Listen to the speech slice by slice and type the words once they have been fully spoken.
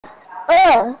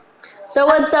So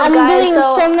what's up, guys?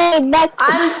 So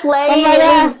I'm playing, and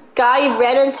this guy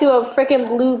ran into a freaking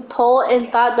blue pole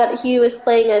and thought that he was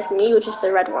playing as me, which is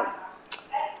the red one.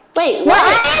 Wait, what? No,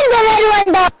 I am the red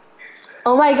one, though.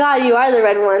 Oh my god, you are the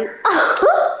red one.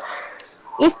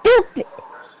 You stupid.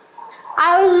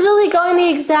 I was really going the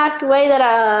exact way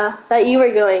that you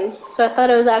were going, so I thought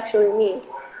it was actually me.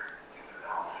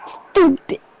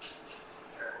 Stupid.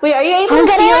 Wait, are you able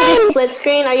to see like a split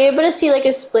screen? Are you able to see like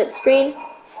a split screen?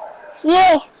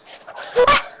 Yeah.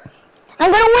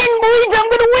 I'm gonna win, boys. I'm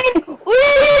gonna win.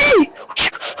 Whee!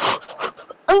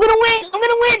 I'm gonna win. I'm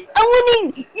gonna win. I'm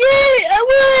winning. Yeah, I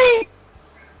won.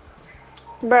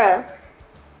 Bruh.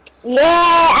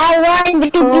 Yeah, I won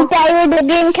because you died with the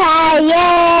green car.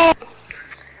 Yeah.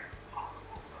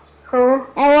 Huh?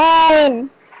 I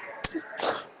won.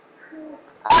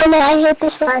 Oh no, I hate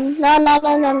this one. No, no,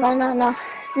 no, no, no, no, no.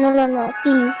 No, no, no,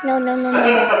 please. No, no, no, no,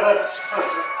 no.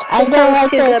 This song's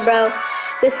too good, bro.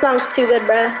 This song's too good,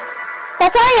 bro.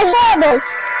 That's all your fathers.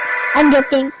 I'm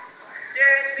joking.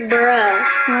 Bruh.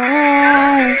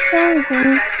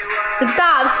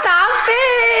 Stop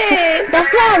it!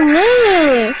 That's not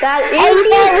me. That is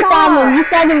you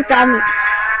said it without me.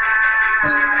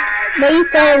 But you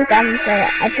said it without me, so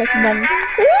I pressed the button.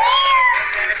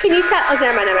 Can you tap? Okay,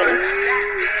 never mind.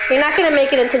 You're not gonna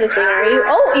make it into the thing, are you?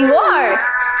 Oh, you are!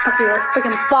 Fucking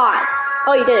freaking bots.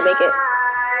 Oh, you didn't make it.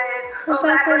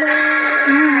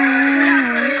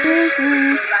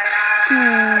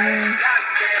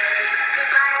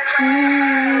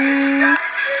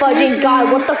 Fudging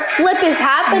god, what the flip is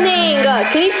happening?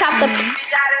 Can you tap it?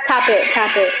 Tap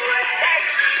it.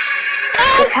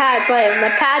 The pad button,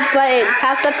 tap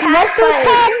the pad button.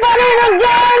 Pad button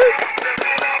again?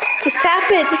 Just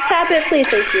tap it, please,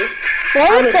 thank you.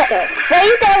 Where you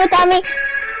said without me?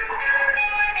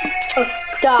 Oh,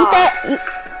 stop.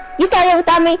 You said it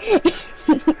without me.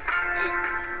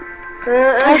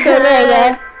 Okay, there you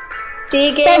go.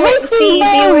 See,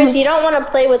 viewers, you don't want to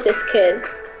play with this kid.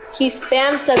 He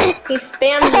spams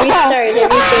restart every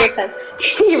single time.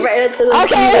 He ran into the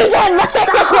Okay,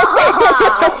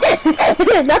 stop!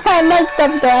 No, I messed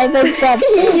up though, I messed up.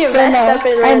 You messed up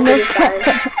and ran into the side.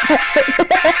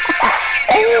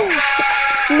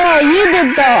 No, you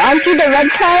did though. Aren't you the red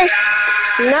car?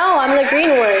 No, I'm the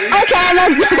green one. Okay, I'm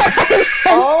not.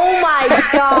 Oh my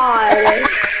god.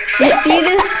 You see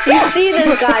this? You see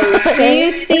this, guys? Do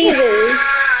you see this?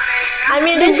 I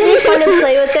mean, it's really fun to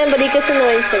play with him, but he gets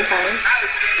annoying sometimes.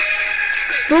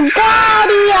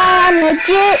 Guardian,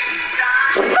 legit.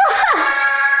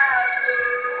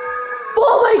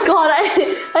 Oh my god,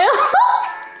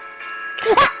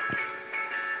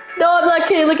 No, I'm not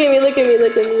kidding. Look at me,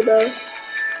 bro.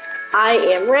 I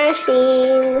am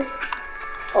rushing.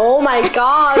 Oh my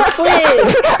god, Flynt! I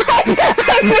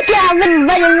forgot the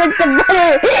button with the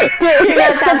button. You're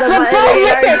gonna tap the button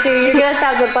again, aren't you? You're gonna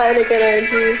tap the button again,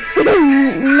 aren't you?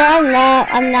 No,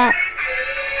 I'm not.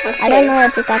 Okay. I don't know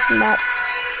what you're talking about.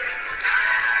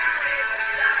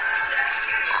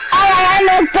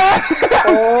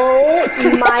 Oh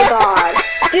my god.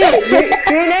 Dude,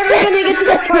 you're never gonna get to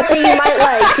the part that you might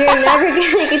like. You're never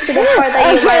gonna get to the part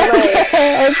that you might like.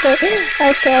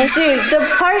 Okay. Dude, the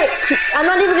part, I'm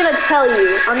not even gonna tell you.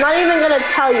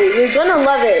 You're gonna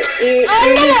love it.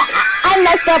 I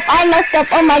messed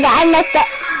up. Oh my god, I messed up.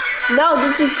 No,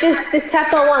 just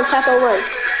tap on one.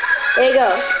 There you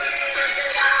go.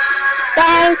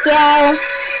 Thank you.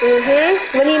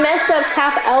 When you mess up,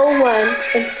 tap L1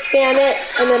 and spam it,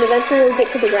 and then eventually you'll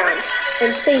get to the ground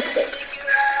and save it.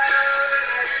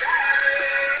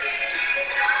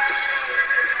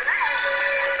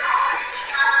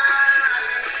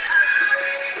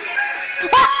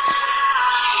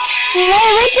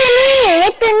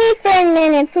 Wait for me for a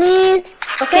minute, please.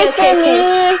 Okay. I'm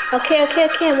waiting.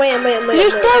 You're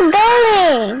still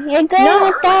going. You're going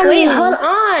without me. Wait, hold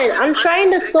on. I'm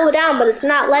trying to slow down, but it's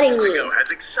not letting me.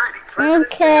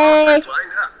 Okay.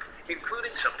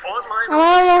 I'm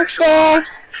almost there.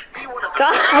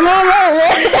 I'm almost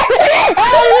there.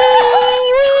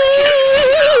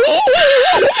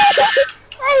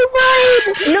 I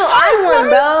won. No, I won,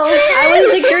 bro. I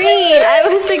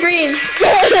was the green.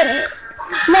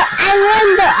 No, I won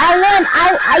though.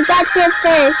 I got there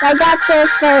first. I got there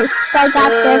first.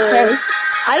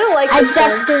 I don't like this one. I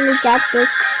definitely got this.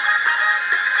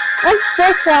 What's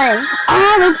this one?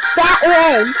 Oh, it's that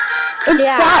one.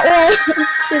 That one.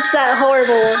 It's that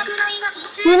horrible one.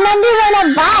 Remember when I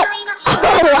bought?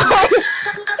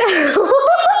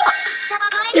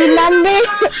 Remember?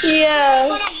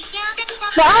 Yeah.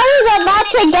 But I was about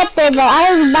to get there, bro.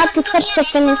 I was about to touch the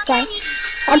finish line.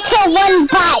 Until one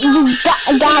bot just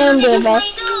got in there, bro.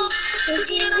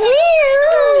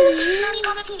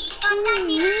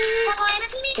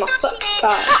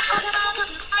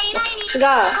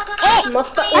 God.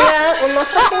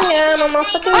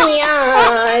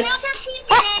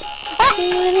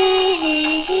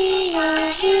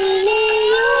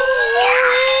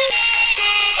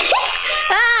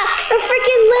 The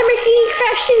freaking Lamborghini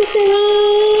crashed into me.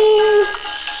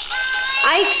 I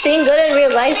sing good in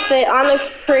real life, but on the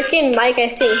freaking mic I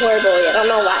sing horribly. I don't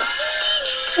know why.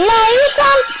 No, you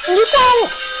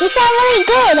sound really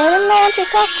good. I don't know what you're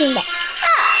talking about.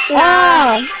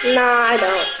 Nah, I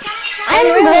don't. In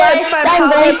real life, I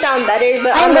probably sound better,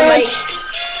 but on the mic.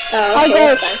 Oh,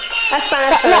 okay, that's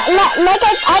fine. Like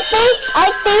I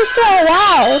think for a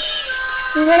while,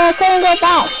 and then I couldn't go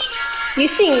back. You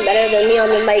sing better than me on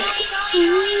the mic.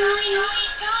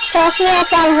 Trust me, I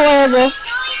sound horrible.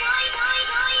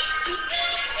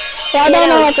 So I don't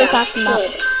know what you're talking about.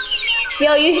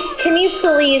 Yo, can you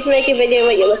please make a video of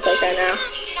what you look like right now?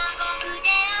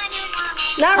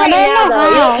 Not right now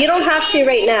though. You don't have to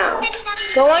right now.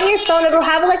 Go on your phone. It'll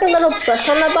have like a little plus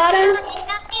on the bottom,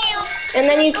 and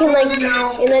then you can like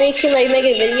make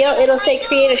a video. It'll say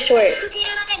create a short.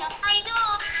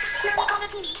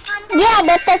 Yeah,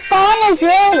 but the phone is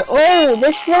really old.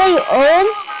 It's really old,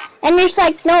 and there's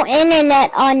like no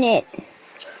internet on it.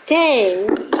 Dang.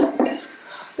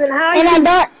 Then how?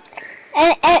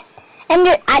 And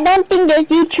I don't think there's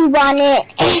YouTube on it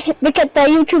because the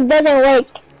YouTube doesn't work.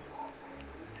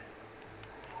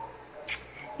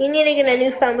 You need to get a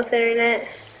new phone with internet.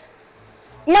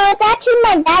 No, it's actually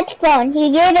my dad's phone.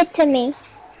 He gave it to me.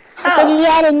 Because he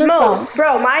had a new phone.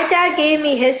 Bro, my dad gave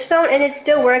me his phone and it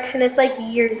still works and it's like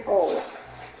years old.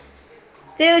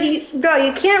 Dude, you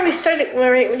can't restart it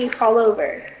right when you fall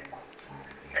over.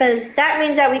 Because that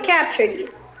means that we captured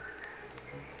you.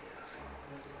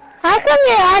 How come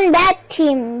you're on that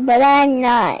team, but I'm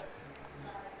not?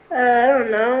 I don't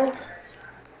know.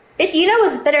 You know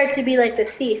it's better to be like the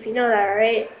thief, you know that,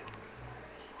 right?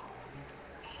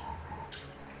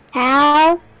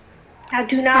 How? Now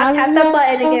do not tap the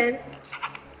button again.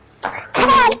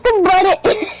 Tap the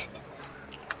button!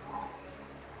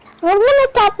 I'm gonna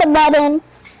tap the button.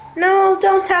 No,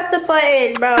 don't tap the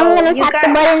button, bro. I'm gonna tap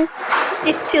the button.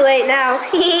 It's too late now.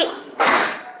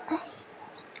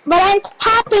 But I'm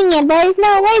tapping it, but it's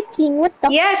not working. What the?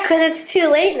 Yeah, because it's too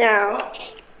late now.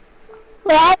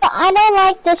 Well, I don't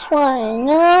like this one.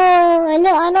 No,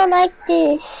 I don't like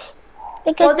this.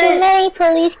 Because too many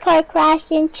police cars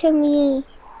crashed into me.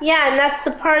 Yeah, and that's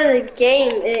the part of the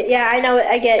game. Yeah, I know.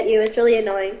 I get you. It's really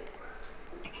annoying.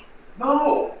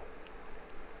 No.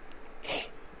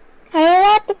 I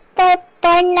want to play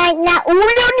Fortnite now.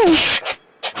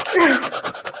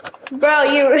 Bro,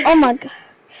 you. Oh my god.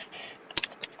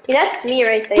 Yeah, that's me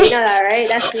right there. You know that, right?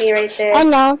 That's me right there. I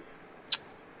know.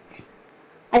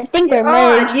 I think we're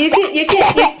merged.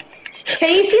 Can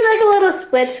you see like a little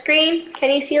split screen? Can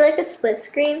you see like a split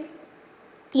screen?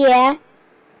 Yeah.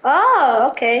 Oh,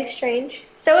 okay, strange.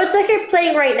 So it's like you're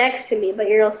playing right next to me, but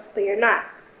you're not.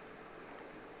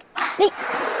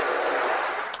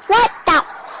 What the?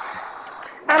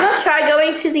 I'm gonna try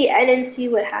going to the end and see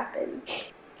what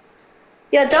happens.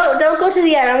 Yeah, don't go to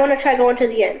the end. I want to try going to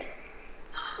the end.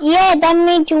 Yeah, that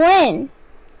made you win.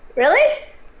 Really?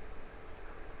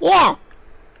 Yeah.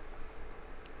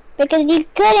 Because you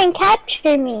couldn't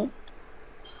capture me.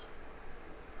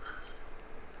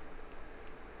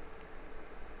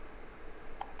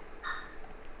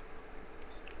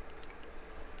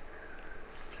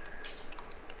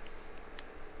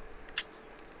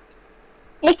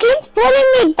 It keeps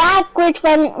putting me backwards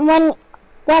when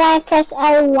I press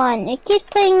L1. It keeps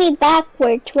putting me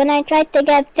backwards when I try to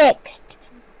get fixed.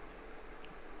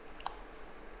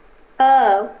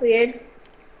 Oh, weird.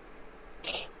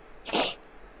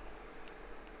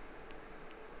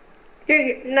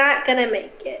 You're not gonna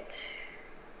make it.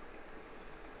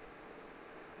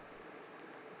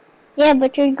 Yeah,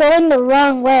 but you're going the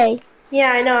wrong way.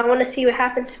 Yeah, I know. I want to see what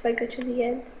happens if I go to the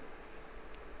end.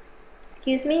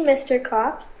 Excuse me, Mr.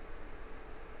 Cops.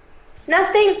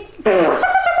 Nothing.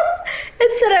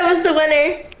 It said I was the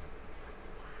winner.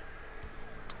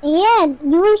 Yeah,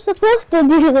 you were supposed to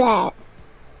do that.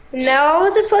 No, I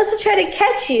was supposed to try to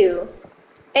catch you.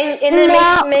 And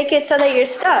then make it so that you're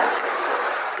stuck.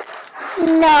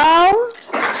 No.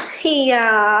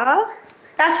 Yeah.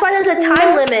 That's why there's a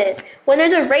time limit. When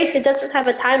there's a race, it doesn't have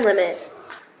a time limit.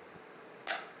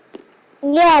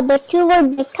 Yeah, but you were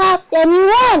the cop and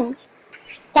you won.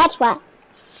 That's why.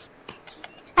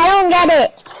 I don't get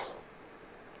it.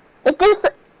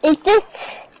 Is this...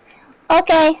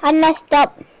 Okay, I messed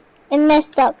up.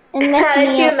 How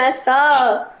did you mess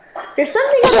up? There's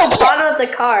something at the bottom of the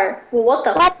car. Well, what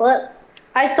the flip?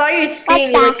 I saw your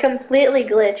screen. You like completely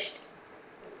glitched.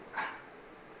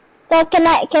 So can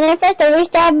I press the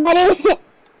restart button?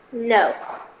 No.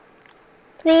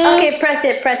 Please. Okay, press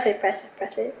it. Press it. Press it.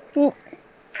 Press it.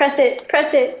 Press it.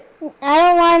 Press it. I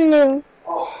don't want to.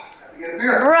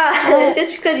 Bruh,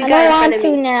 just because you got in front of me. I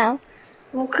don't want to now.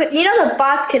 Well, you know the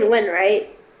bots can win, right?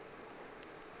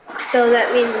 So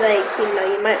that means like, you know,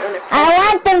 you might want to press I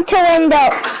want them to win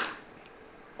though.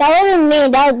 That wasn't me,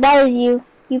 that was you.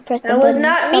 You pressed the button. That was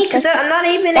not me, because I'm not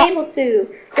even able to.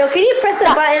 Yo, can you press the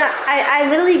button? I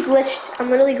literally glitched. I'm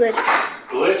literally glitched.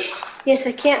 Glitched? Yes,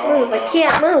 I can't move. I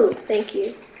can't move. Thank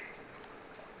you.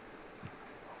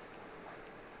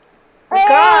 Oh,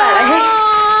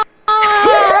 God.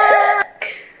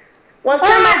 One time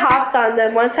I hopped on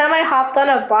them. One time I hopped on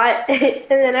a bot, and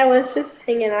then I was just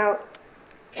hanging out.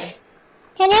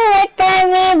 Can you wait for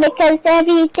me because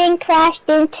everything crashed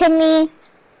into me?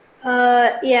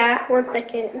 Yeah, 1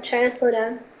 second. I'm trying to slow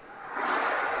down.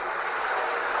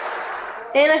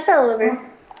 And I fell over.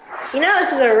 You know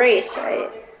this is a race, right?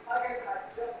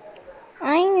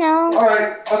 I know.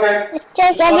 Alright, okay. It's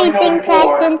just everything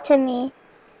crashed into me.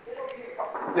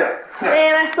 Yeah.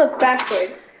 And I flipped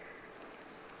backwards.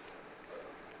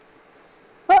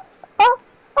 Oh, oh,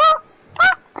 oh,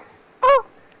 oh, oh.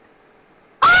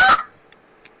 Ah!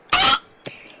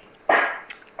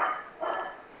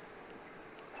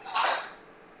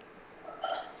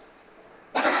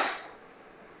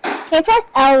 Okay, press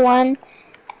L1.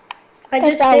 I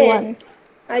Press just L1. did.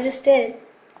 I just did.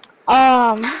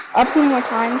 A few more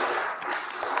times.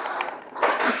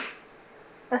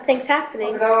 Nothing's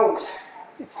happening.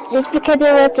 It's because it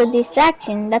was a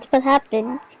distraction. That's what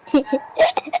happened. You're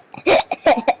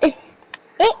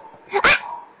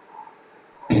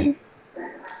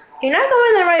not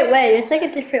going the right way. There's like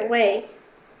a different way.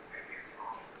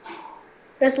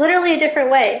 There's literally a different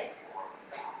way.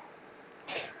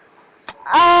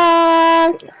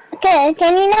 Okay,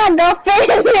 can you not go for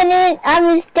a minute?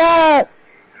 I'm stuck.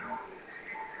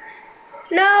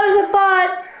 No, it's a bot.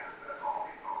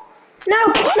 No,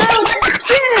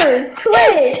 dude,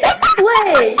 Flynt.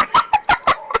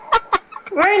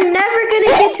 We're never gonna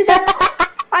get to that.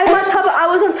 I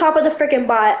was on top of the freaking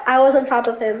bot. I was on top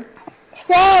of him.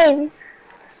 Same.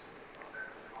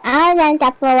 I was on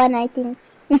top of one, I think.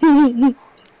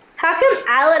 How come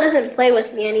Ala doesn't play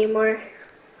with me anymore?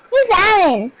 Who's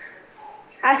Alan?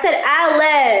 I said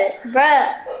Ala,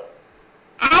 bruh.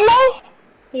 Alan?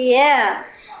 Yeah.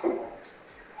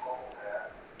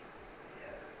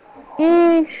 I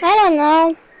don't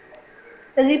know.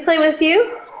 Does he play with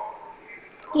you?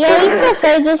 Yeah, he still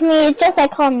plays with me. It's just I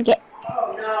call him get.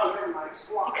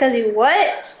 Because he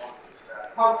what?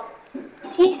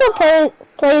 He still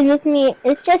plays with me.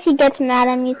 It's just he gets mad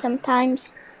at me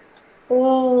sometimes.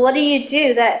 Well, what do you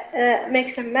do that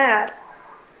makes him mad?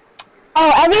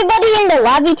 Oh, everybody in the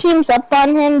lobby teams up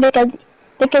on him because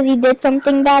he did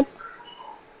something bad.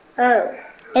 Oh.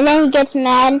 And then he gets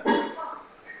mad.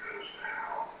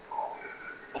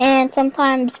 And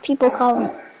sometimes people call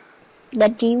him the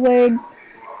G word.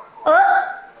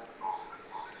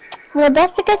 Well,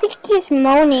 that's because he keeps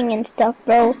moaning and stuff,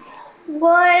 bro.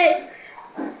 What?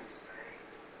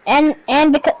 And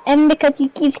because he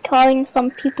keeps calling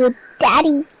some people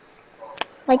daddy,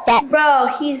 like that. Bro,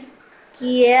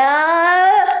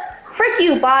 yeah. Frick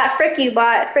you, bot. Frick you,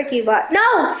 bot. Frick you, bot.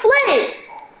 No, Flynt.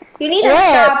 You need to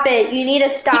stop it. You need to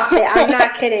stop it. I'm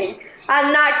not kidding.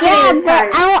 I'm not kidding this time.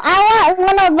 I want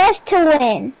one of us to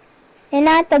win, and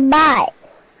not the bot.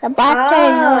 The bots are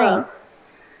annoying.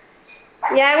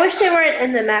 Yeah, I wish they weren't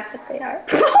in the map, but they are.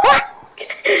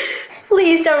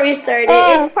 Please don't restart it.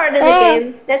 It's part of the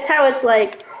game. That's how it's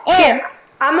like. Here,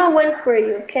 I'm gonna win for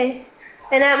you, okay?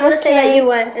 And I'm gonna say that you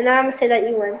won, and then I'm gonna say that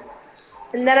you won,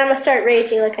 and then I'm gonna start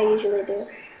raging like I usually do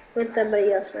when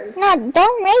somebody else wins. No,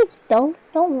 don't rage.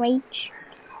 Don't rage.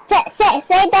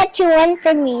 Say that you won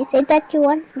for me. Say that you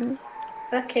won for me.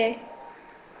 Okay.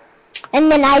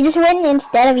 And then I just win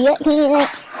instead of you.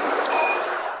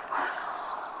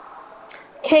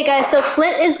 Okay, guys. So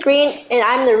Flynt is green, and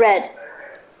I'm the red.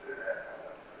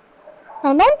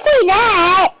 Oh, don't say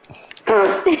that.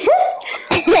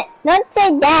 Don't say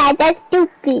that. That's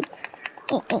stupid.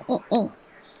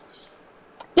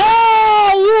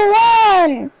 Yay! You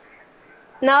won.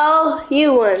 No,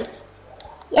 you won.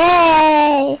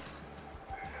 Yay!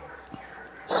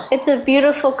 It's a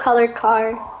beautiful colored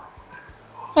car.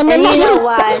 And you know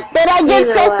why. Did I just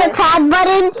press the pad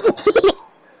button?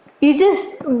 You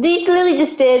literally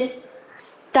just did.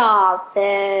 Stop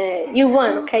it. You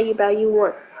won, okay, you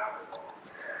won.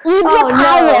 Use your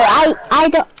power. I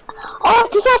don't. Oh,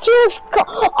 Pikachu looks cool.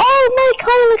 Oh, my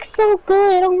car looks so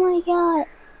good. Oh my god.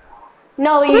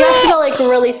 No, you have to go like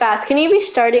really fast. Can you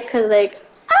restart it? Cause like,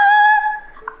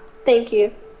 thank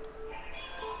you.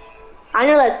 I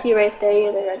know that's you right there.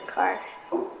 You're the red car.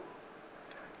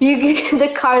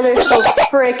 The cars are so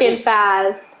freaking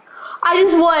fast. I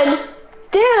just won,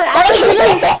 dude. I was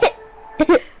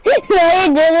gonna. No,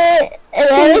 you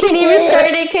didn't. Can you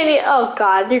restart it? Can you? Oh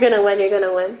God, you're gonna win. You're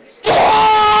gonna win.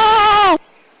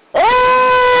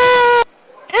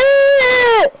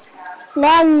 No,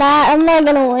 I'm not. I'm not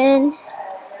gonna win.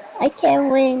 I can't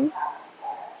win.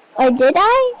 Or did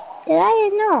I? Did I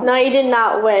or no? No, you did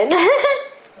not win.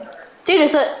 Dude,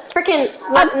 it's a freaking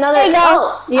another. There you go.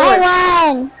 Oh, you won.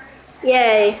 I won.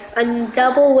 Yay, a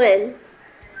double win.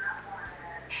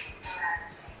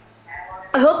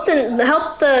 I hope the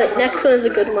next one is a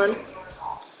good one.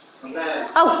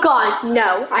 Oh God,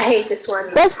 no! I hate this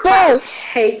one. What's I this?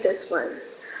 hate this one.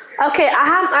 Okay,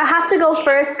 I have to go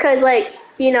first because like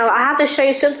I have to show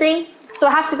you something. So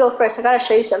I have to go first. I gotta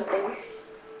show you something.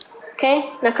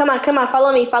 Okay? Now come on,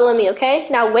 follow me. Okay?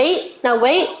 Now wait,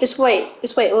 just wait.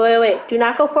 Wait. Do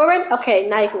not go forward. Okay,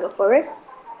 now you can go forward.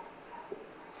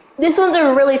 This one's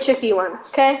a really tricky one.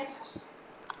 Okay?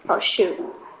 Oh shoot.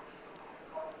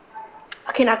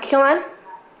 Okay, now come on.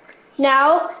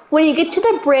 Now, when you get to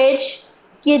the bridge,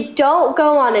 you don't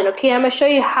go on it, okay? I'm gonna show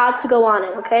you how to go on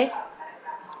it, okay?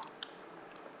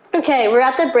 Okay, we're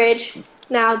at the bridge.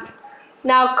 Now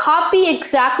copy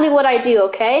exactly what I do,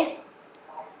 okay?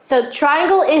 So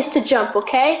triangle is to jump,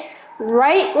 okay?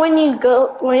 Right when you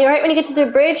get to the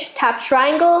bridge, tap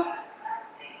triangle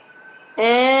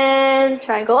and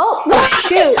triangle. Oh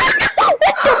shoot!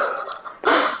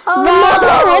 Oh no!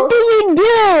 What did you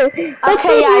do?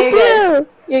 Okay, yeah, you're good.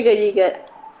 You're good.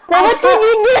 What did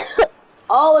you do?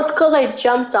 Oh, it's because I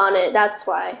jumped on it. That's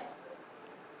why.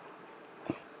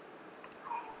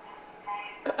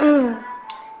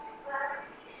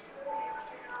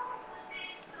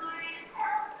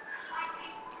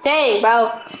 Dang,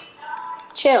 bro.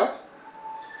 Chill.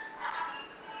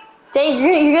 Dang,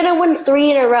 you're gonna win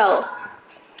 3 in a row.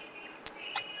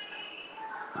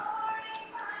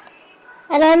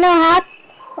 I don't know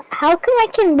how come I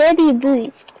can really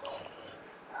boost?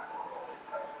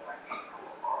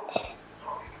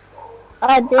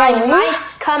 Oh, there I might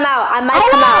come out.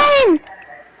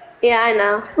 Yeah, I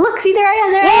know. Look, see, there I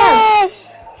am.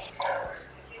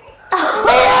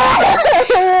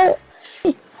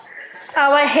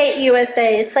 Oh, I hate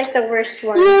USA. It's like the worst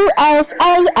one.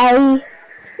 USA.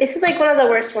 This is like one of the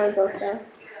worst ones also.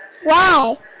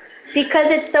 Why?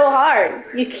 Because it's so hard.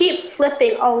 You keep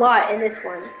flipping a lot in this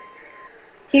one.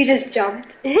 You just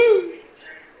jumped.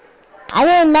 I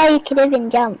didn't know you could even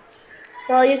jump.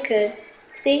 Well, you could.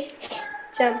 See?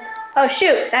 Jump. Oh,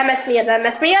 shoot. That messed me up. That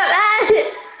messed me up.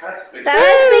 That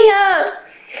messed me up.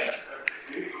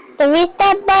 The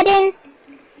restart button?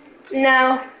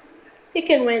 No. You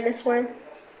can win this one.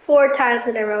 4 times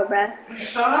in a row, Brad.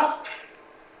 Stop.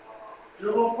 You're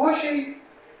a little pushy.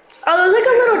 Oh, there's like a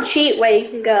little cheat way you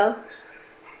can go.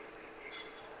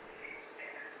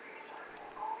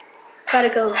 Gotta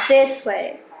go this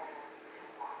way.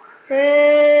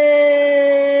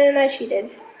 And I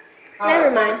cheated. Never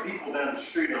mind. People down the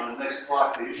street on the next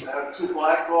block, they used to have 2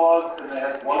 black dogs and they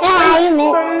had 1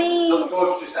 For me. The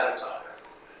dogs just had time.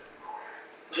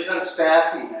 They got a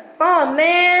staffy, man. Oh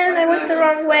man, I went the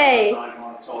wrong way. 9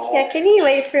 months old. Yeah, can you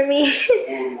wait for me?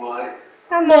 Like,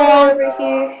 I'm all over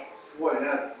here. boy,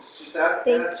 it's just that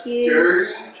Thank you.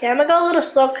 dirty. Okay, I'm gonna go a little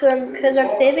slow because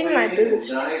I'm saving my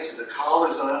boost. Nice, and the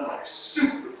collar's on like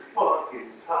super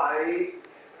fucking tight.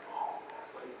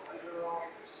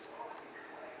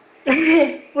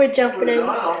 We're jumping in.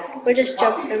 We're just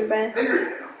jumping in, Brad. I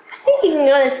think you can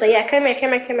go this way. Yeah, come here.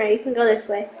 You can go this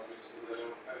way.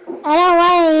 I don't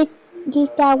want to use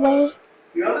that way.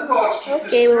 The other dog's just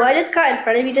Okay, well, I just got in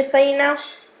front of you, just so you know.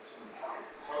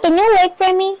 Can you wait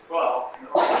for me? Well,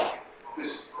 no, this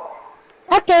is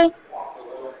Okay.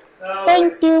 no,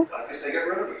 Thank you. I guess they get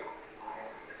rid of it.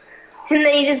 And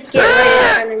then you just get right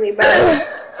in front of me, Brad.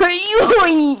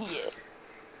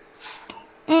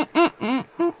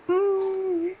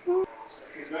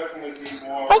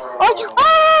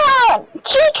 Oh!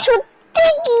 Cheeks are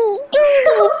diggy!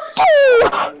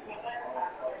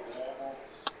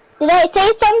 Did I say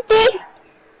something?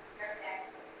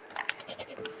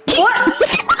 What?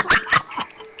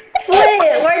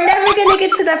 Wait, we're never gonna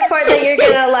get to that part that you're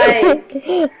gonna like.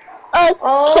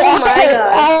 Oh my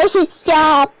god.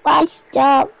 I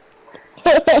stop.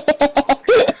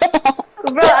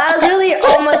 Bro, I was literally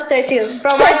almost there too.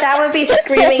 Bro, my dad would be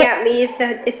screaming at me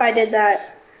if I did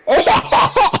that.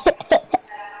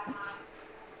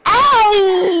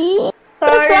 Ow!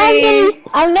 Sorry.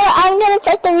 I'm gonna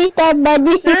press the restart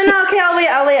button. No, okay, I'll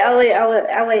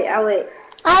wait.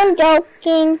 I'm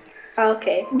joking.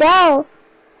 Okay. Go.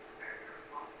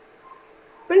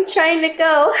 I'm trying to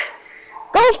go.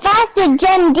 Go faster,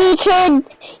 Gen D kid.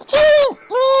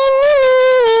 Oh,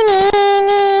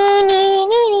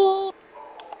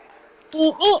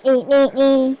 yeah.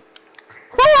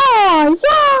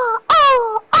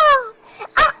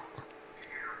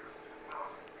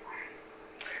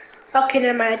 Okay,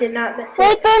 never mind, I did not miss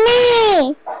Wait it. for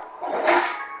me.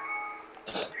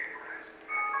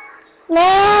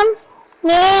 Ma'am.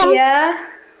 Yeah?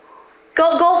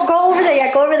 Go over there,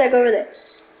 yeah, go over there.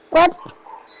 What?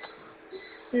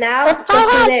 Now, If go through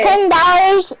I there. had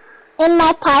 $10 in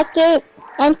my pocket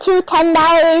and two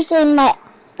 $10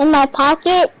 in my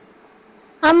pocket,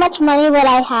 how much money would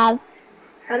I have?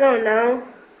 I don't know.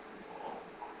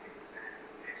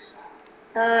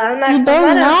 You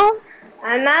don't know?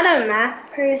 I'm not a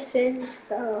math person,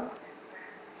 so.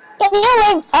 Can you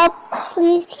wait up,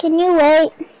 please? Can you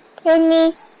wait for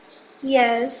me?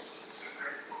 Yes.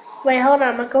 Wait, hold on.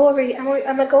 I'm gonna go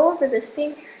over this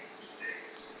thing.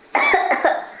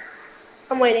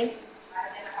 I'm waiting.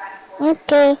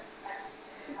 Okay.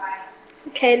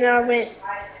 Okay, now I went.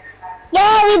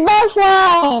 Yeah, we both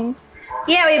won.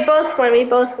 Yeah, we both won.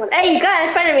 Hey, you got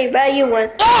in front of me, but you won.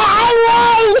 Yeah,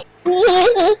 I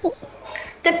won.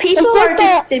 The people are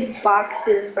just in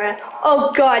boxes, bruh.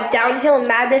 Oh god, downhill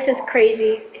madness is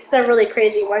crazy. It's a really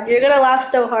crazy one. You're gonna laugh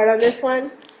so hard on this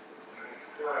one.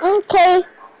 Okay.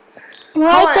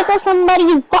 Well, I tickle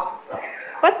somebody's butt.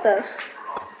 What the?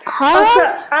 Huh? Also,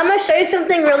 I'm gonna show you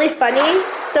something really funny.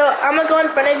 So I'm gonna go in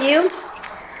front of you,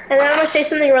 and then I'm gonna show you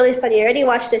something really funny. You ready?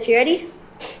 Watch this. You ready?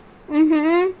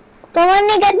 Mm-hmm. So when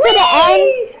we get to the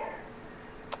end,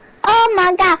 oh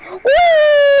my god. Woo!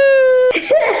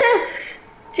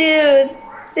 Dude,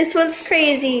 this one's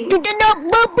crazy. No. No.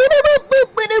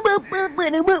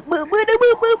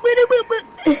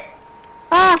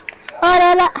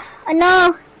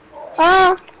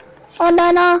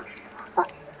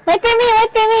 Wait for me,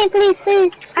 please.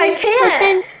 I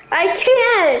can't.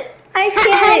 How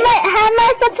am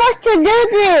I supposed to do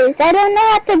this? I don't know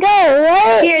how to go.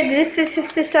 What? Here, this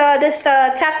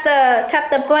tap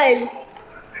the button.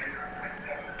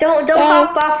 Don't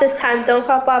hop off this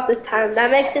time.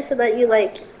 That makes it so that you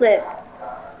like flip.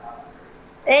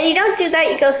 And you don't do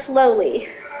that. You go slowly.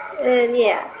 And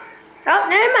yeah. Oh,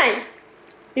 never mind.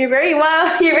 You're very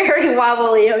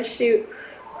wobbly. Oh shoot.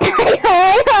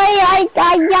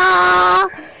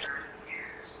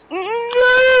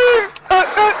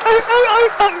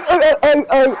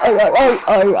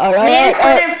 Man,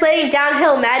 they're playing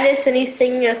Downhill Madness and he's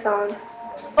singing a song.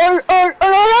 Can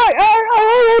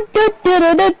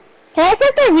I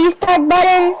press the restart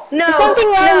button? No. There's something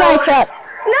wrong with my truck.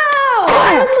 No!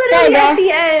 I was literally at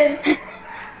the end.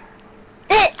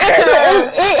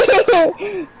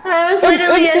 I was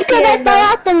literally at the end. I fell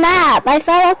off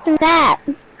the map.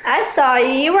 I saw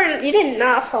you. You did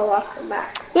not fall off the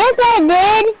map. Yes,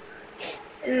 I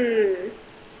did.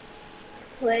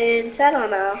 Flynt, I don't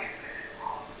know.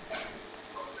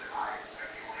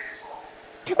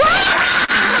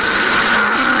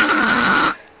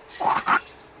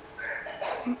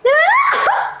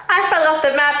 I fell off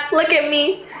the map. Look at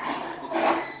me.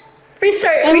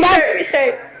 Restart.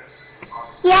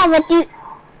 Yeah,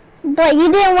 but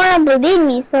you didn't want to believe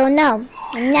me, so no.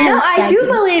 No, I do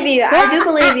believe you.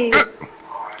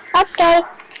 Okay.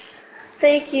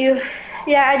 Thank you.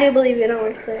 Yeah, I do believe you. Don't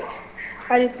worry, Flynt.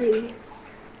 I do believe you.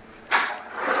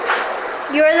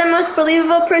 You are the most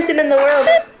believable person in the world.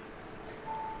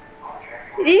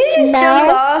 Did you just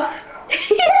jump off?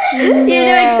 You knew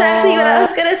exactly what I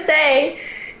was gonna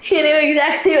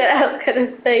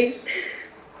say.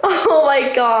 Oh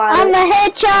my god. I'm the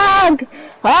hedgehog!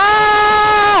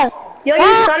 Ah! Yo,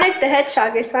 you're Sonic the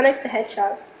Hedgehog.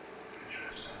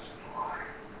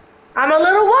 I'm a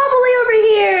little wobbly over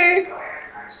here.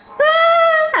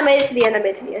 Ah! I made it to the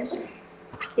end.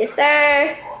 Yes,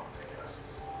 sir.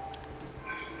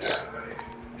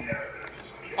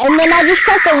 And then I just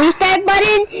press the restart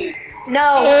button.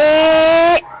 No.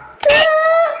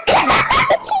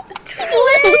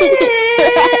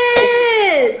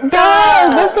 No,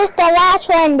 this is the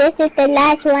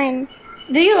last one.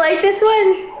 Do you like this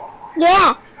one?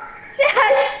 Yeah.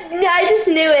 I just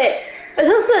knew it. There's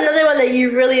also another one that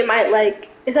you really might like.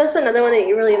 But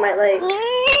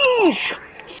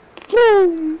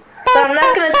I'm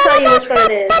not gonna tell you which one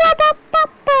it is.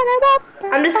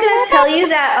 I'm just gonna tell you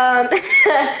that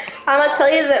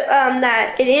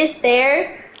that it is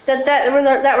there. That we're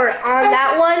on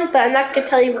that one, but I'm not gonna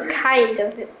tell you what kind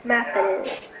of map it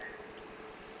is.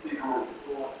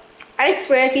 I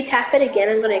swear if you tap it again,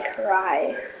 I'm gonna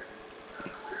cry.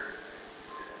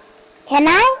 Can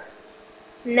I?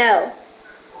 No.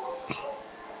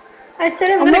 I said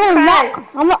I'm gonna cry.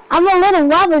 I'm a little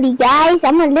wobbly, guys.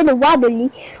 I'm a little wobbly.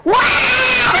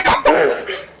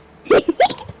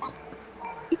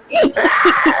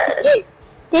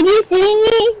 Did you see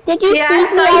me? Did you Yeah, see I me?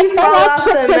 saw you fall off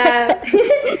the map.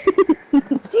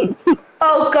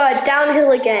 Oh god,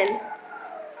 downhill again.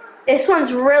 This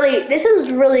is really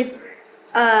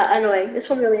annoying. This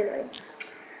one's really annoying.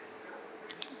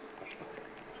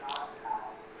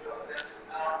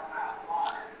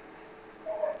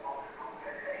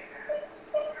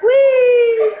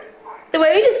 Whee! The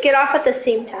way we just get off at the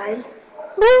same time.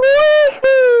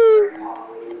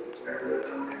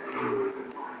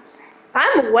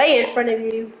 I'm way in front of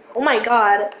you. Oh my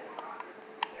god.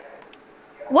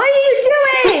 What are you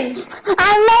doing?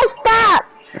 I messed up.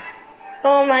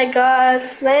 Oh my god,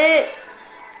 Flynt.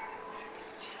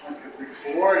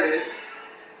 Record it.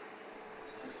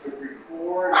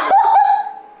 Record it.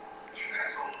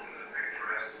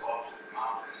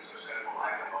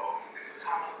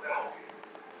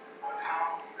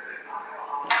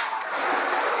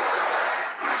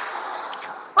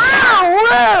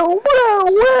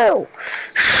 Whoa.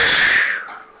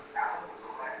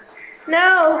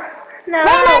 No. Land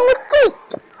on your feet.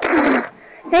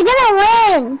 They're gonna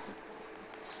win.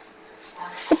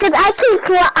 Because I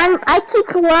keep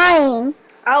flying.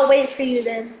 I'll wait for you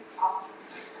then.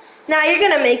 Now you're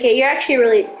gonna make it. You're actually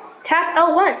really tap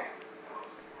L1.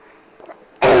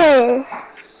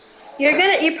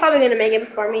 You're probably gonna make it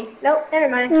before me. Nope, never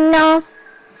mind. No.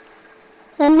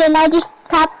 And then I just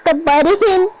tap the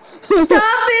button.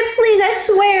 Stop it, please!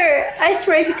 I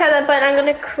swear if you tap that button, I'm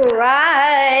gonna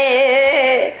cry.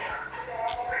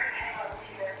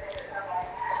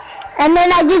 And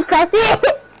then I just press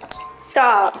it.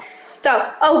 Stop.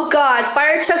 Oh god,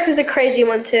 fire trucks is a crazy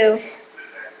one too.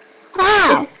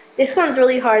 How? This one's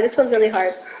really hard. Just because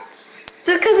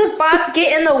the bots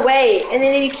get in the way, and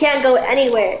then you can't go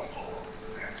anywhere.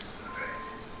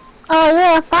 Oh,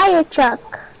 you're a fire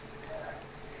truck.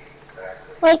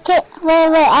 Wait,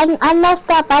 I messed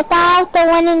up. I thought I was the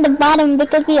one in the bottom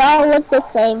because we all look the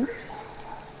same.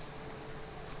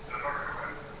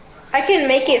 I can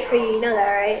make it for you, you know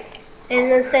that, right?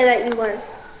 And then say that you won.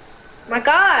 My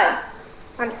god!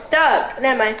 I'm stuck.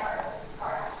 Never mind.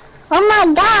 Oh my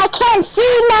god, I can't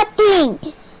see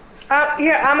nothing!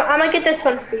 Here, I'm gonna get this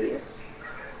one for you.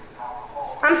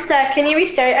 I'm stuck. Can you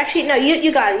restart? Actually, no,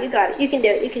 you got it. You can do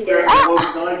it.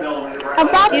 I'm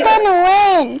about to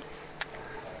win.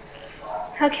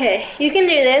 Okay, you can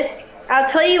do this. I'll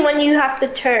tell you when you have to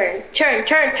turn. Turn.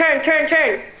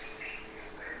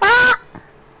 Ah!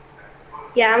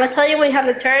 Yeah, I'm gonna tell you when you have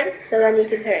to turn, so then you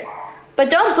can turn. But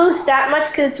don't boost that much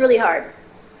because it's really hard.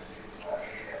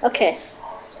 Okay.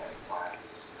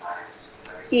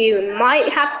 You might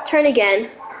have to turn again.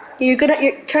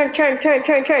 Turn.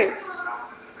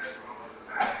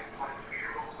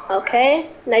 Okay.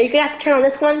 Now you're gonna have to turn on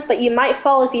this one, but you might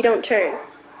fall if you don't turn.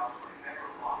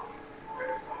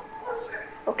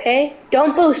 Okay.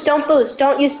 Don't boost.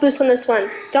 Don't use boost on this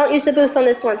one. Don't use the boost on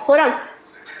this one. Slow down.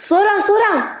 Turn.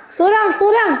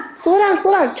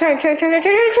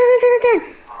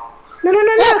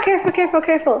 No.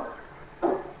 Careful.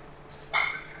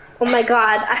 Oh my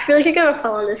god, I feel like you're gonna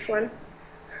fall on this one.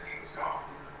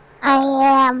 I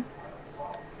am.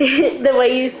 The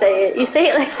way you say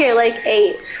it like you're like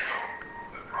 8.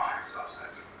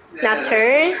 Now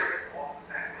turn.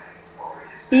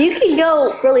 You can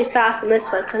go really fast on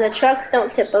this one because the trucks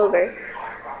don't tip over.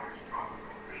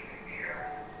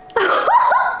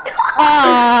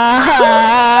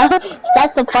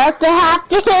 That's about to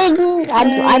happen.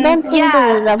 I don't think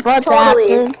this is about to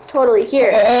happen. Totally.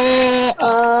 Here.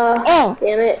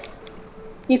 Damn it.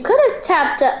 You could have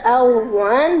tapped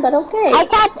L1, but okay. I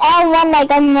tapped L1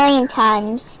 like a million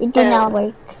times. It did not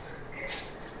work.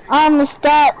 I'm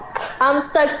stuck. I'm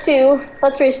stuck too.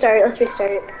 Let's restart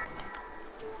it.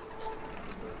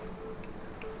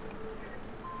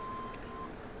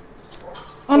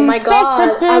 Oh my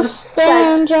god, I'm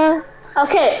stuck.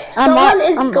 Okay, someone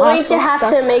is going to have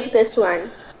to make this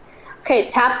one. Okay,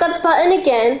 tap the button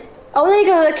again. Oh, there you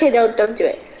go. Okay, don't do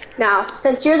it. Now,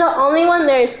 since you're the only one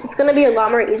there, it's going to be a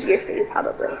lot more easier for you,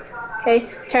 probably. Okay,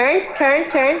 turn.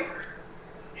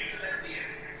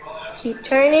 Keep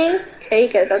turning. Okay, you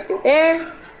gotta go through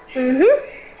there.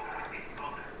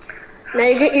 Now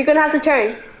you're going to have to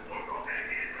turn.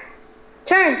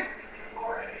 Turn.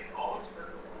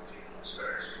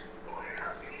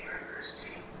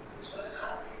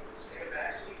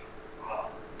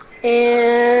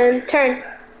 And turn.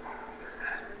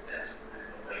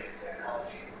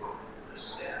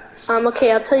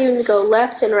 Okay, I'll tell you when to go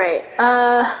left and right.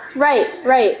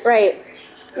 Right.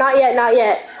 Not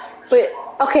yet. Wait,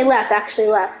 okay, left, actually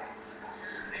left.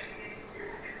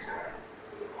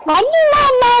 Why do you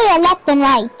not know your left and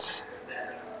right?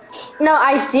 No,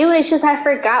 I do, it's just I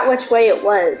forgot which way it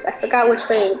was. I forgot which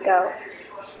way to go.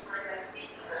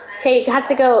 Okay,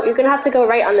 you're gonna have to go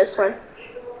right on this one.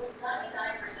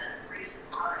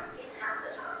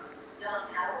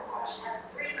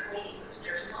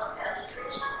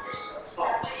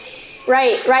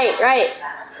 Right.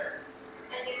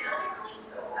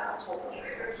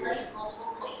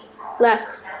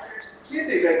 Left. Can't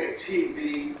they make a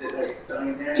TV that has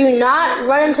dynamic? Do not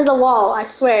run into the wall, I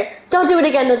swear. Don't do it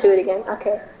again.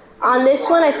 Okay. On this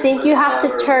one, I think you have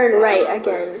to turn right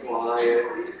again.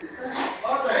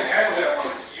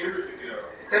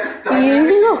 You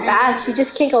can go fast, you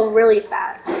just can't go really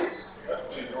fast.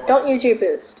 Don't use your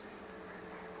boost.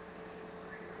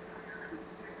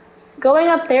 Going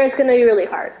up there is going to be really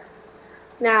hard.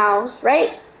 Now,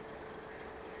 right?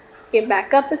 Get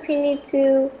back up if you need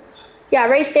to. Yeah,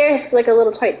 right there, it's like a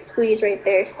little tight squeeze right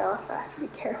there, so I have to be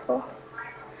careful.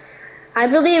 I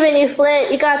believe in you, Flynt.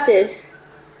 You got this.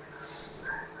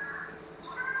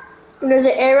 And there's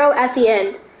an arrow at the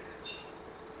end.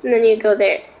 And then you go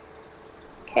there.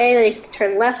 Okay, then you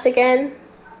turn left again.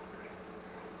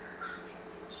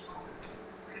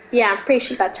 Yeah, I'm pretty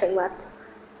sure you got to turn left.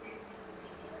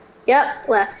 Yep,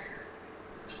 left.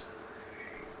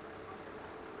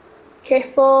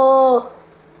 Careful.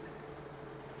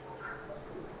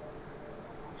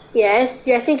 Yes,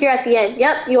 I think you're at the end.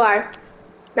 Yep, you are.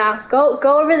 Now, go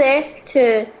over there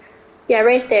to, yeah,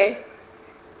 right there.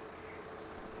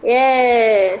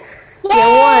 Yeah. You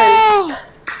won.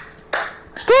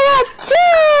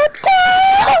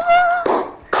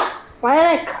 Why did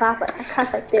I clap? I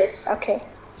clap like this. Okay.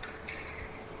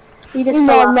 You just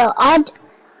fell off. No,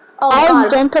 Oh all God.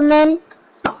 gentlemen.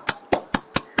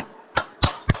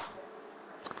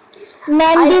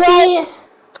 Men I be see. like,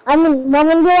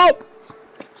 women be like,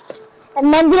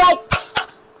 and men be like,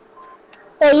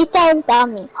 hey, you sound without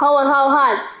me. Hold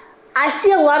on. I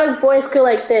see a lot of boys go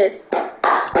like this. Like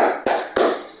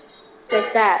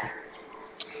that.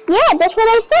 Yeah, that's what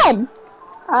I said.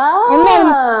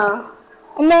 Oh.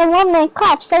 And then women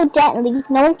clap so gently,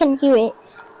 no one can hear it.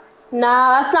 No,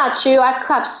 that's not true. I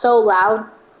clap so loud.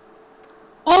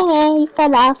 Hey, you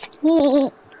fell off.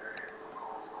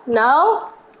 No?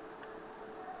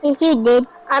 Yes, you did.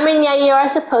 I mean, yeah, you are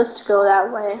supposed to go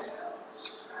that way.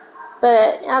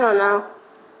 But, I don't know.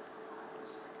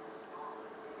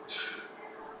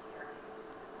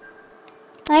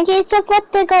 Aren't you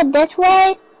supposed to go this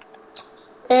way?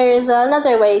 There's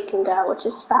another way you can go, which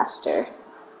is faster.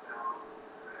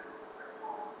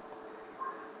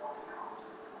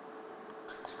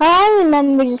 Oh, I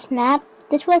remember this map.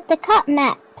 This was the cup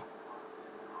map.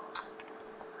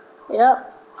 Yep.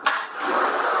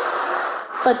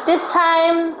 But this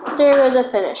time, there was a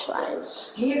finish line.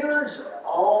 Skeeters are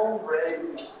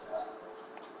already.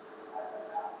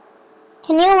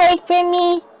 Can you wait for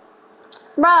me?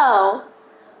 Bro.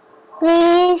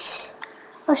 Please?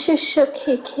 Oh, shush,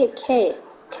 okay.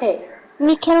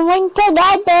 We can win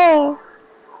together.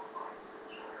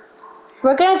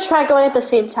 We're gonna try going at the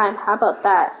same time. How about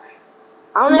that?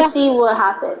 I wanna see what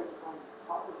happens.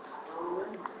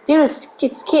 Dude, it's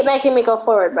keep making me go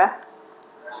forward, bruh.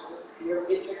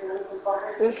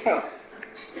 Okay.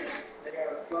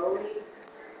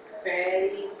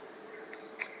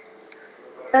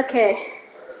 Okay.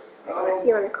 I see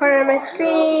you on the corner of my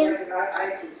screen.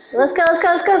 Let's go.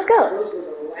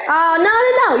 Oh,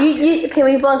 no. You okay,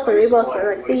 we both win.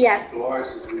 Like, see, yeah.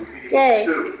 Yay.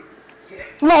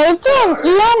 Wait, is there an E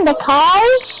on the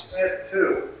cars?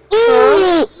 E!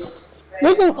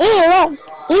 There's an E, look.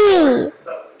 E!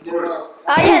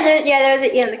 Oh, there's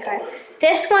an E on the car.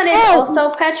 This one is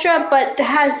also Petra, but it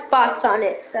has bots on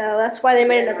it, so that's why they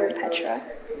made another Petra.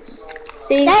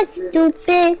 See? That's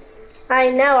stupid. I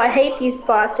know, I hate these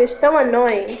bots. They're so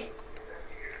annoying.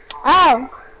 Oh.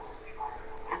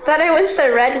 I thought it was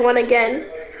the red one again.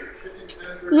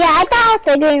 Yeah, I thought it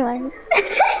was the green one.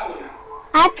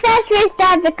 I pressed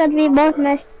restart because we both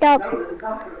messed up.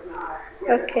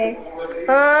 Okay.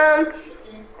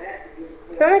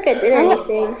 It's not like I did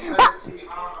anything.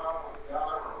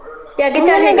 Yeah, get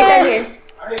down here.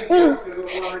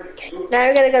 Now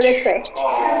we're gonna go this way.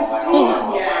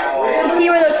 You see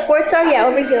where those forts are? Yeah,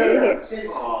 over here.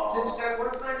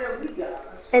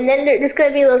 And then there's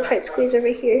gonna be a little tight squeeze over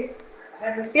here.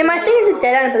 Yeah, my thing is a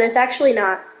dead end, but it's actually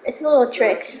not. It's a little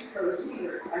trick.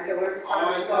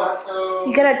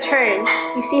 You gotta turn.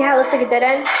 You see how it looks like a dead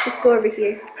end? Just go over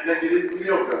here. And then you didn't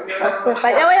feel good. No,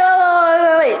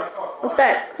 wait. What's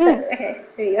that? Okay,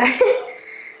 there you go.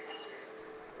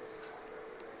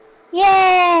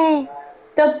 Yay!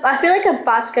 I feel like a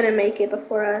bot's gonna make it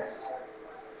before us.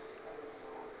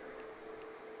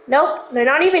 Nope, they're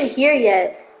not even here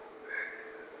yet.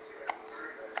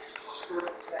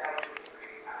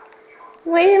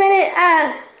 Wait a minute.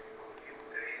 I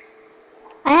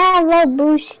have low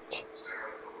boost,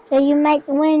 so you might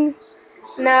win.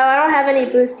 No, I don't have any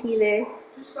boost either.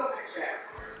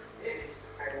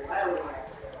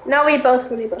 No, we both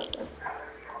won.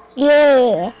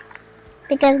 Yeah,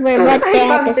 because we're both I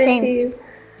there at the bumped into same. you.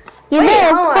 You Wait,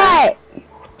 better hold on. fight.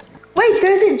 Wait,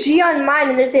 there's a G on mine,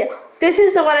 and there's a. This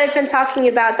is the one I've been talking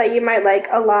about that you might like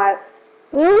a lot.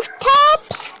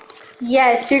 Rooftops.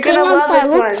 Yes, you're King gonna love of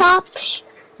this the one. rooftops.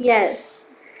 Yes,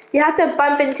 you have to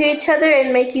bump into each other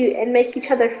and make each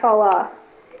other fall off.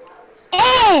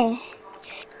 Eh.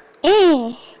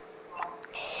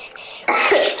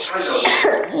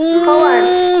 Hold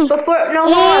on. Hold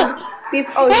on.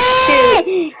 Oh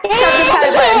shoot. Tap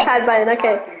the pad button.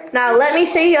 Okay. Now let me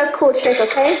show you a cool trick,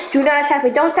 okay? Do not attack me.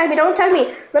 Don't attack me. Don't attack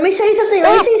me. Let me show you something.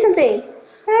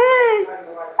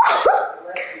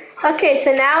 Okay,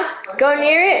 so now go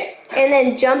near it and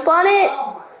then jump on it.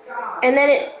 And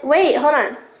then wait, hold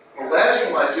on.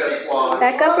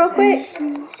 Back up real quick.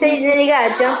 So then you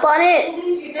gotta jump on it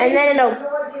and then it'll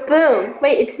boom.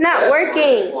 Wait, it's not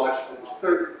working.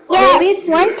 Yeah, Maybe it's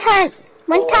one time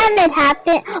it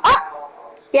happened. Oh!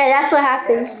 Yeah, that's what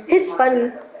happens. It's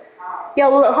funny. Yo,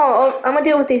 look, hold on. I'm gonna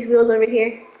deal with these wheels over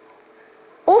here.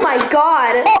 Oh my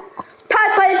god!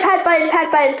 Pat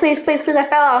button, please, I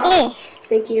fell off.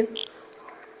 Thank you.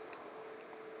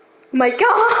 Oh my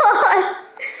god!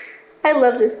 I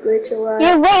love this glitch a lot.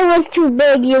 Your weight was too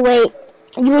big, You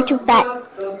were too fat.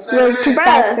 You were too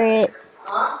fat for it.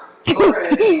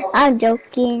 I'm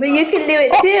joking. But you can do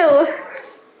it too.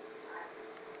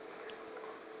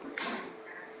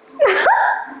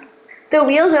 The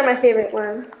wheels are my favorite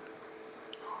one.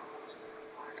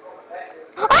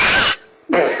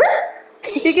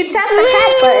 You can tap the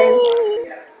cat button.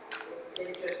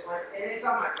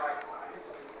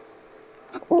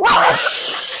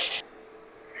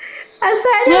 I'm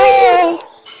sorry.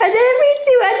 I didn't mean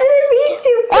to.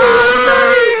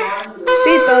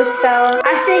 We both fell. I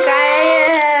think I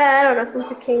don't know who's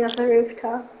the king of the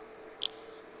rooftops.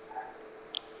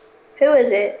 Who is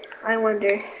it? I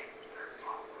wonder.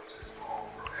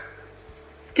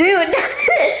 Dude!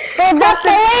 We're both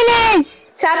the winners!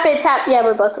 Tap it. Yeah,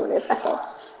 we're both the winners. Okay.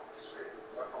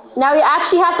 Now you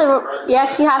actually have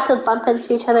to bump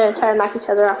into each other and try to knock each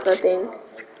other off the thing.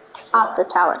 Off the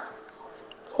tower.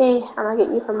 Okay, I'm gonna get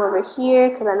you from over here,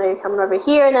 because I know you're coming over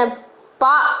here, and then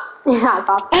bop! Yeah,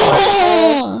 bop.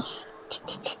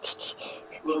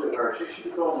 Look at her, she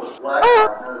should go with black.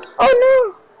 Oh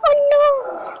no!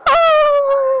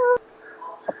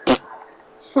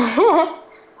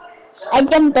 I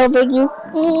jumped over you.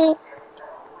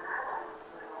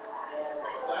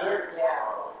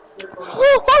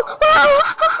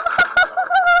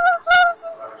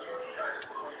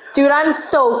 Dude, I'm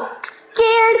so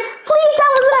scared. Please, that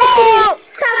was an accident.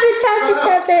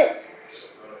 Tap it.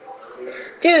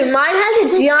 Dude, mine has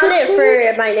a G on it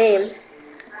for my name.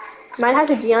 Mine has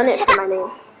a G on it for my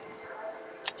name.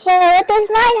 Well, what does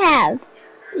mine have?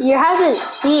 Yours has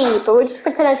an E, but we'll just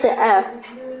pretend it's an F.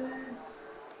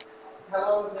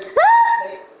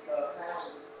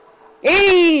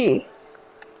 E.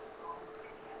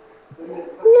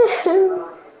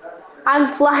 I'm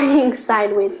flying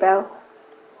sideways, bro.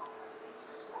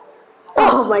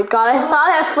 Oh my god, I saw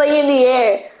that fling in the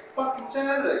air. Fucking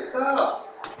Saturday, stop.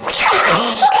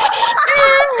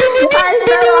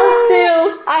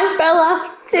 I fell off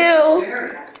too.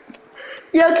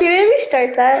 Yo, can you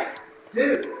restart that?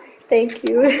 Dude. Thank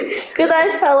you. Because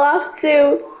I fell off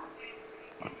too.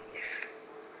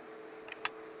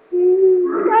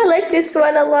 I like this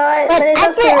one a lot. But it's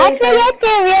also I forget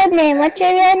your real name. What's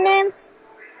your real name?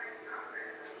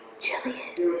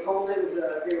 Jillian.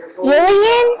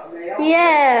 Jillian?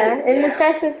 Yeah, and it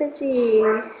starts with a G.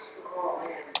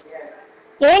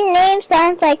 Your name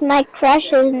sounds like my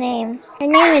crush's name. Her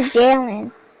name is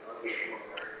Jalen.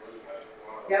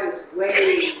 That was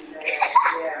way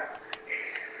yeah.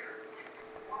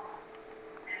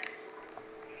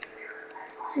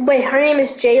 Wait, her name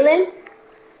is Jalen?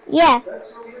 Yeah.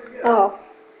 Oh.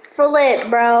 Flynt,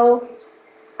 bro.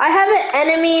 I have an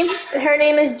enemy. Her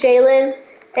name is Jalen.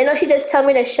 I know she just tell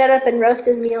me to shut up and roasts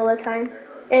me all the time.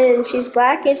 And she's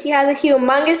black and she has a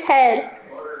humongous head.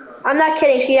 I'm not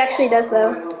kidding. She actually does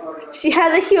though. She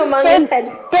has a humongous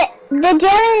head. The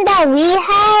Jalen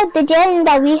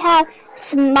that we have,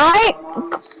 smart,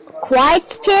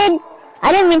 quiet kid,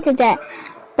 I didn't mean to that.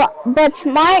 But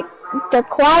smart, the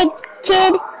quiet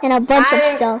kid, and a bunch of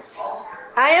stuff.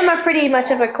 I am a pretty much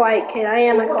of a quiet kid. I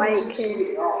am a quiet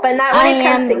kid, but not when it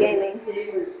comes to gaming.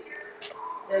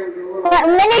 But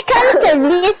when it comes to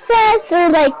recess, or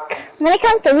like when it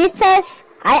comes to recess,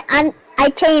 I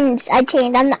changed. I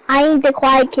ain't the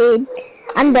quiet kid.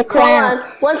 I'm the clown. Hold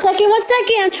on. One second.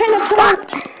 I'm trying to put on.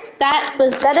 That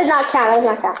did not count.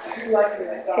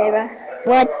 Okay, bye.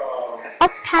 What?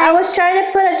 I was trying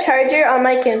to put a charger on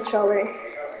my controller.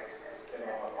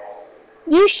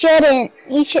 You shouldn't.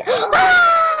 You should.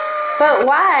 But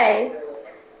why?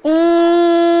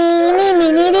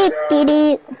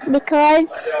 Because.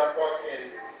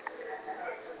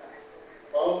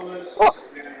 Well,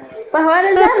 but why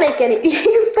does that make any?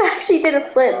 You actually did a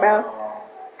flip, bro.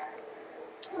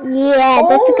 Yeah.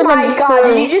 Oh my god!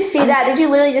 Did you just see that? Did you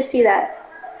literally just see that?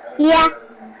 Yeah.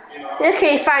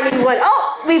 Okay, fine, you won.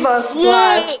 Oh, we both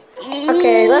lost.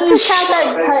 Okay, let's just tap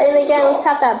that button again. Let's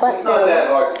tap that button. It's not that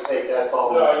hard to take that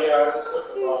phone.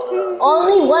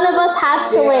 Only one of us has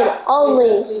to win.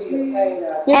 Only.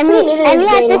 And we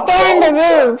have to stay on the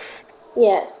roof.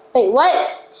 Yes. Wait, what?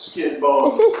 Skin bone.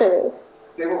 This is the roof.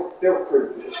 They were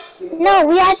pretty good. No,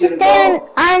 we have to stay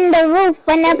on the roof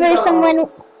whenever someone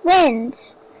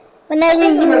wins. Whenever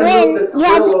you win, you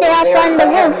have to stay up on the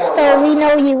roof so we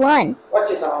know you won. Watch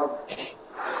it, dog.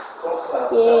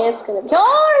 Yeah, it's gonna be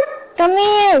hard. Come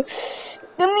here.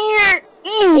 Come here.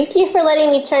 Thank you for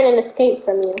letting me turn and escape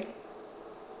from you.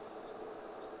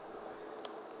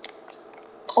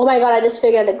 Oh my god, I just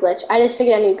figured out a glitch. I just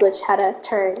figured out a new glitch how to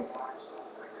turn.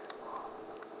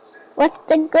 What's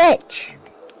the glitch?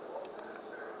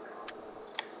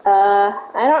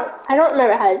 I don't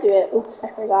remember how to do it. Oops, I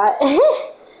forgot.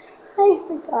 I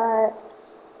forgot.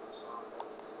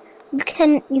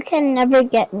 You can never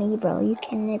get me, bro. You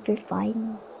can never find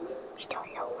me. You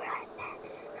don't know where I'm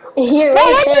at. You're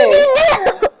right there.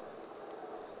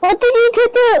 What did you do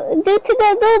to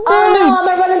the billboard? Oh no, am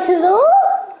I running to the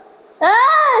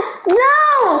Ah!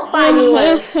 No! Fine, you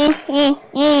win.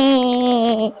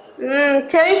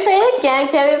 Can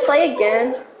we play again?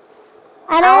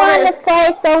 I don't want to play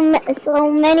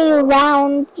so many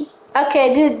rounds. Okay,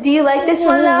 do you like this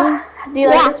one though? Do you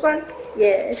like this one?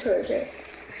 Yeah, it's really good.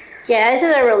 Yeah, this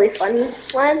is a really funny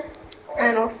one.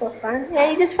 And also fun.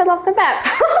 Yeah, you just fell off the map.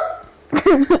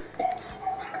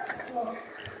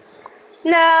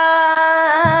 No!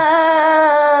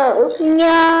 Oops.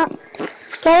 Yeah.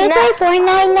 Can we play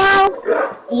Fortnite now?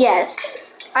 Yes.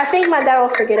 I think my dad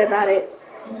will forget about it.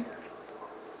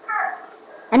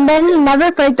 And then he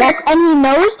never forgets, and he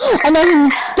knows, and then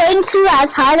he thanks you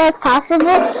as hard as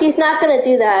possible. He's not gonna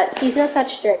do that. He's not that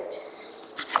strict.